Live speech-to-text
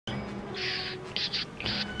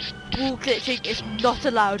Wall glitching is not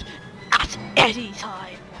allowed at any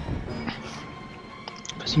time.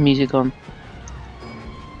 Put some music on.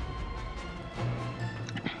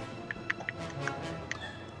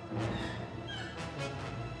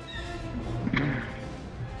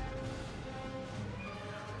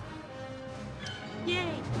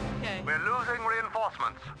 Yay! Okay. We're losing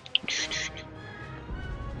reinforcements.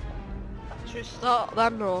 Should we start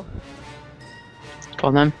then or? Go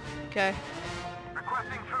on then. Okay.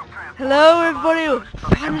 Requesting troop transport. Hello everybody!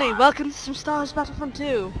 Finally, welcome to some StarWars Battlefront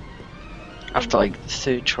 2. After like the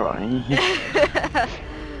third try.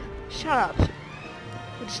 Shut up.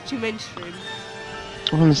 We're just too mainstream.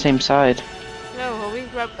 We're on the same side. No, are we?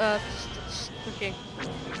 Okay.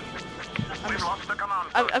 We've lost the command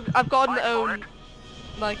post. I've got my Fight for own it.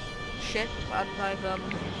 like ship and I've The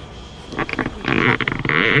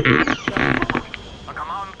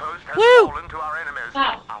command post has Woo! fallen to our enemies.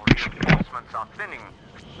 Our reinforcements are thinning.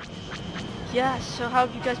 yeah. So how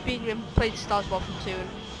have you guys been? You haven't played StarWars Battlefront 2 in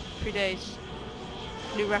 3 days.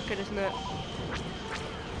 New record, isn't it?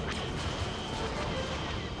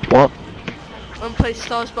 What? I haven't played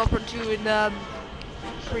StarWars Battlefront 2 in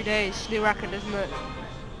 3 days. New record, isn't it?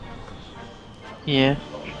 Yeah.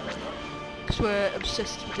 Because we're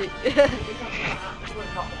obsessed with it.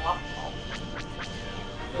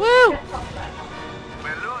 Woo!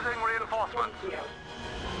 We're losing reinforcements.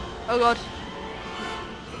 Oh god.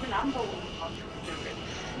 Come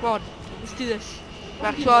on, let's do this.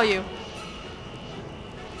 Max, where are you?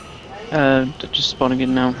 Just spawning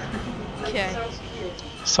in now. Okay.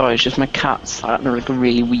 Sorry, it's just my cat sat in like a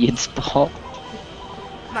really weird spot.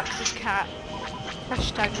 Max's cat.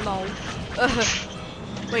 Hashtag lol.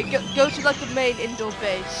 Wait, go to like the main indoor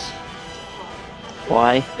base.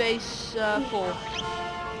 Why? Base 4.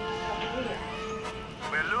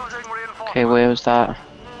 We're losing reinforcements. Okay, where was that?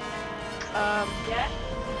 How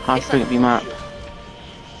to bring up your map?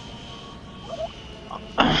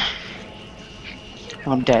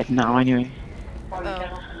 I'm dead now anyway. Oh,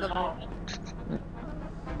 lovely.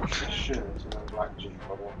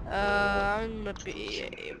 I'm gonna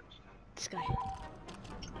be this guy.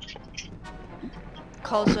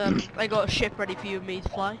 Cause I got a ship ready for you and me to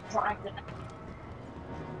fly.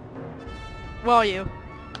 Where are you?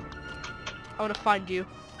 I wanna find you.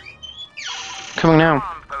 Coming now.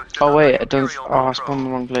 Command post is Oh wait, under it does. Imperial Oh, I control. spawned in the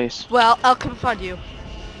wrong place. Well, I'll come find you.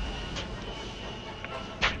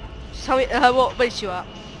 Just tell me what base you at.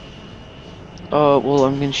 Oh well,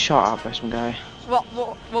 I'm getting shot at by some guy.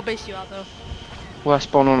 What base you at though? Well, I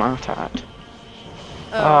spawned on Artat.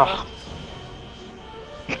 Oh. Ah.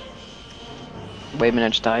 Wait a minute, I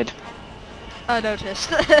just died. I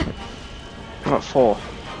noticed. I'm at 4.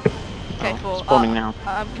 Okay, Oh, cool. spawning now.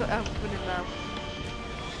 I'm coming in now.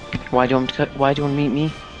 Why do you want to? Why do you want to meet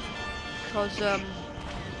me? Cause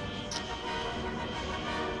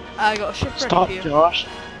I got a ship ready Stop, for you. Josh.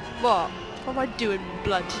 What? What am I doing,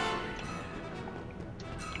 blood?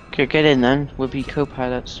 Okay, get in then. We'll be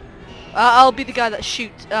co-pilots. I'll be the guy that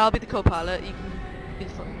shoots. I'll be the co-pilot. You can be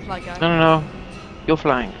the fly guy. No. You're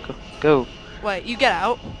flying. Go. Wait, you get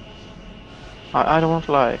out. I don't want to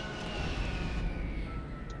fly.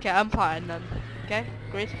 Okay, I'm flying then. Okay,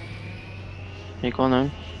 great. You go on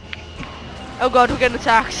then. Oh god, we're getting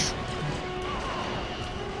attacked.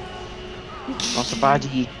 That's a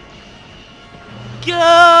baddie.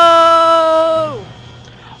 Go!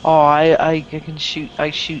 Oh, I can shoot. I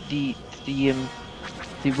shoot the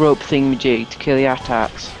rope thingamajig to kill the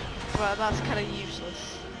attacks. Well, that's kind of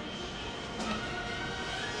useless.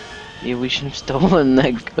 Yeah, we should have stolen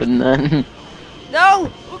their gun then.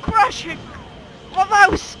 No! We're crashing! My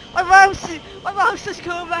mouse! My mouse is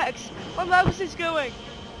going, Max! My mouse is going!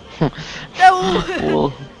 No!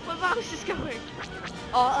 Well, My mouse is going!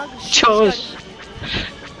 Oh, I'm gonna shoot Josh!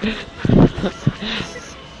 this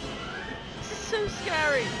is so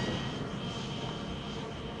scary!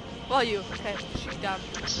 Where are you? Okay, shoot down.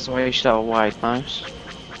 This is why you should have a wide mouse.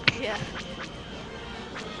 Yeah.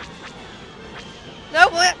 No,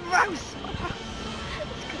 my mouse!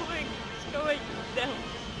 It's going! It's going! No!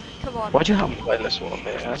 Come on. Why do you have a wireless one,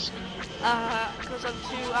 may I ask? Because I'm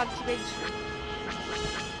too anti-mainstream.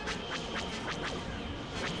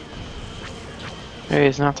 Hey,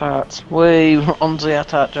 it's not that. Way on the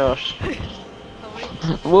attack, Josh. Oh, wait.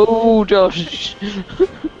 Whoa, Josh. God,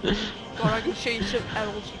 I can show you some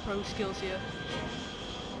LG Pro skills here.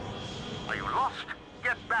 Are you lost?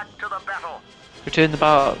 Get back to the battle. Return the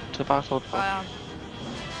battle to the battle. I am.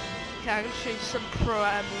 Okay, I'm gonna show you some pro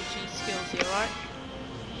MLG skills here, right?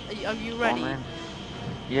 Are you ready?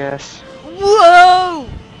 Yes. Whoa!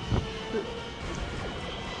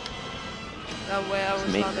 No way, I was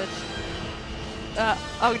Me. landed.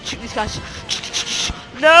 I'll shoot these guys.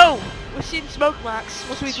 No! We're seeing smoke, Max.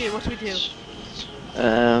 What do we do? What do we do?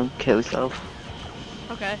 Kill yourself.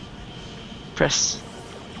 Okay. Press.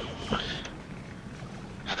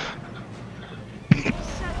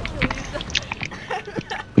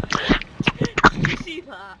 Did you see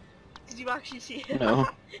that? Did you actually see it? No.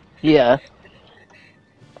 Yeah.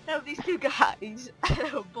 Now these two guys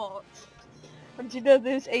are bots. And do you know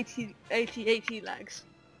those 80 legs?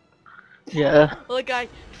 Yeah. Well, the guy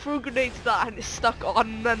threw a grenade to that and it stuck on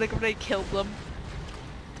and then the grenade killed them.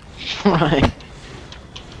 Right.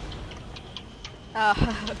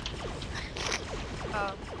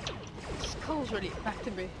 This cold's really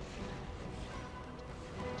affecting me.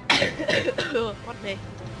 What me?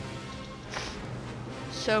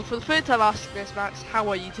 So for the third time asking this, Max, how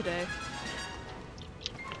are you today?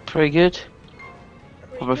 Pretty good.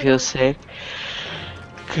 Probably feel sick.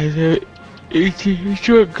 Cause I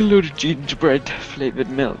drank a load of gingerbread flavoured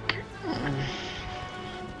milk.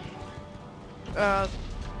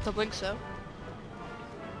 Don't think so.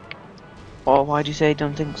 Oh, why'd you say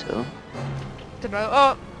don't think so? Don't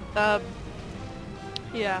know. Oh,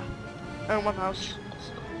 yeah. One house.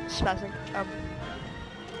 Spazzing.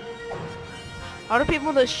 How do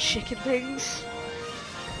people those chicken things?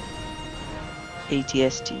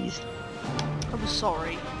 ATSTs. I'm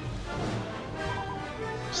sorry.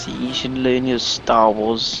 See, you should learn your Star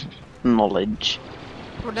Wars knowledge.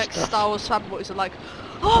 Our next Stuff. Star Wars fanboys are like,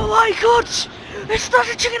 oh my god! It's not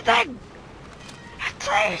a chicken thing! It's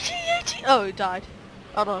AT-AT! Oh, it died.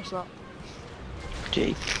 Oh no, it's not.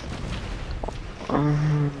 Gee.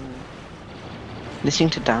 Listening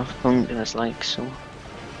to Daft Punk is like so.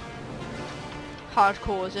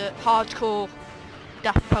 Hardcore, is it? Hardcore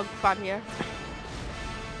Daft Punk fan here.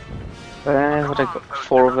 What I got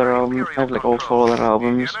 4 of their albums. I have like all 4 of their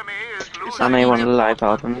albums. And I want the live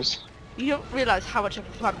albums. You don't realise how much of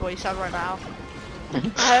a fanboy you sound right now.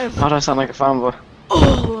 How do I sound like a fanboy?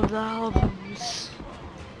 All of the albums.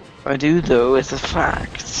 I do though, it's a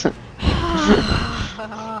fact.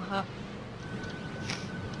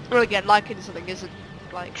 Well, again, liking something isn't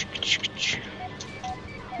like.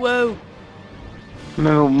 Whoa.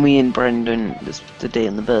 Remember me and Brendan the day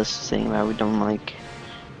on the bus saying about we don't like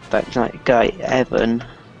that guy Evan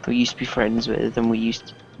who we used to be friends with and we used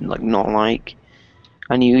to like not like,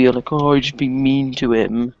 and you're like, oh, I'd just be mean to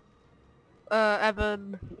him.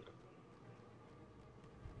 Evan.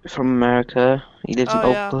 From America, he lives in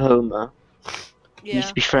yeah. Oklahoma. We Yeah. used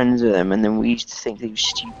to be friends with him, and then we used to think that he was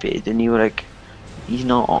stupid, and you were like, he's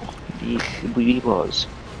not. He was.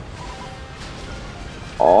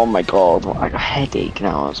 Oh my god, I got a headache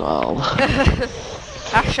now as well.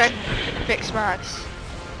 Hashtag fix Max.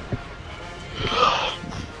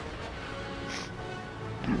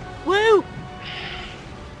 Woo!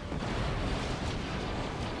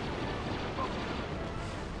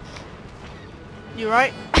 You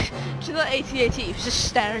right? To the AT-AT, he was just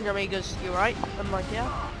staring at me and goes, you right? I'm like, yeah,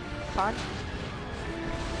 fine.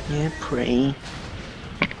 Yeah, pretty.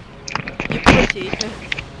 You're pretty.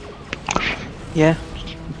 Yeah,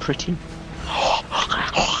 pretty.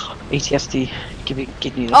 ATSD, give me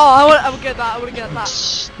that. Oh, I would get that, I would get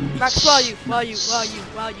that. Max, where are you? Where are you? Where are you?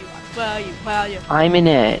 Where are you? Where are you? Where are you? I'm in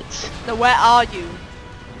it. No, where are you?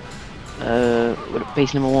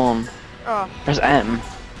 Base number 1. Oh, Press M.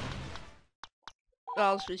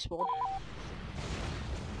 I'll just respawn.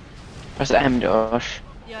 Press M, Josh.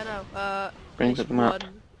 Yeah, I know. Brings up the map.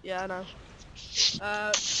 Yeah, I know.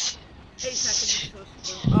 8 seconds.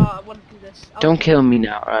 Oh, I want to do this. Don't kill me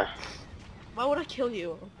now, right? Why would I kill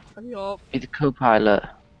you? I'm your... Be the co-pilot.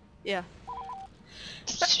 Yeah.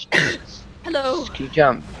 Hello. Can you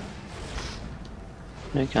jump?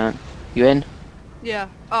 No, you can't. You in? Yeah.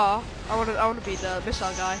 Oh, I want to be the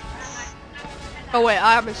missile guy. Oh wait,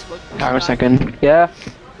 I am a missile Hang on guy. a second. Yeah?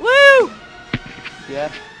 Woo!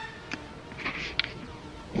 Yeah.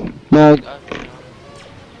 No.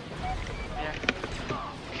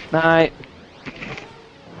 Night.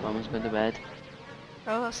 Mama's been to bed.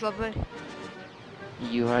 Oh, that's lovely.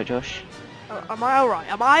 You right, Josh? Am I alright?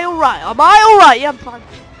 Am I alright? Am I alright? Yeah, I'm fine.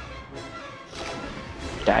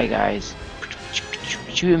 Die, guys.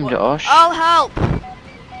 Shoot him, Josh. I'll help!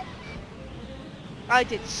 I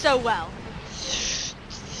did so well.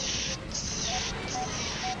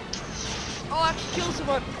 Oh, I actually killed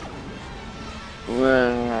someone.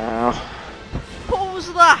 Well. What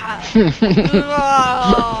was that?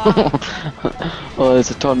 Oh,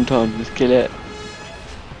 there's a tauntaun. Let's kill it.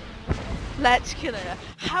 Let's kill it.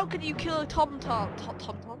 How can you kill a tom-tom?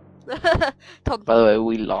 Tom-tom? By the way,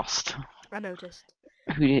 we lost. I noticed.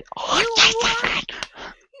 Who did? Oh, You won!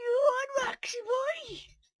 You won, Maxi boy!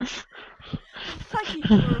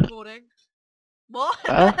 We're recording. What?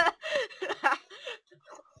 Huh?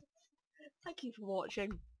 Thank you for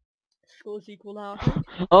watching. Scores equal now, I think.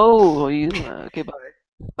 Oh, you okay? Bye.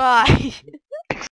 Bye.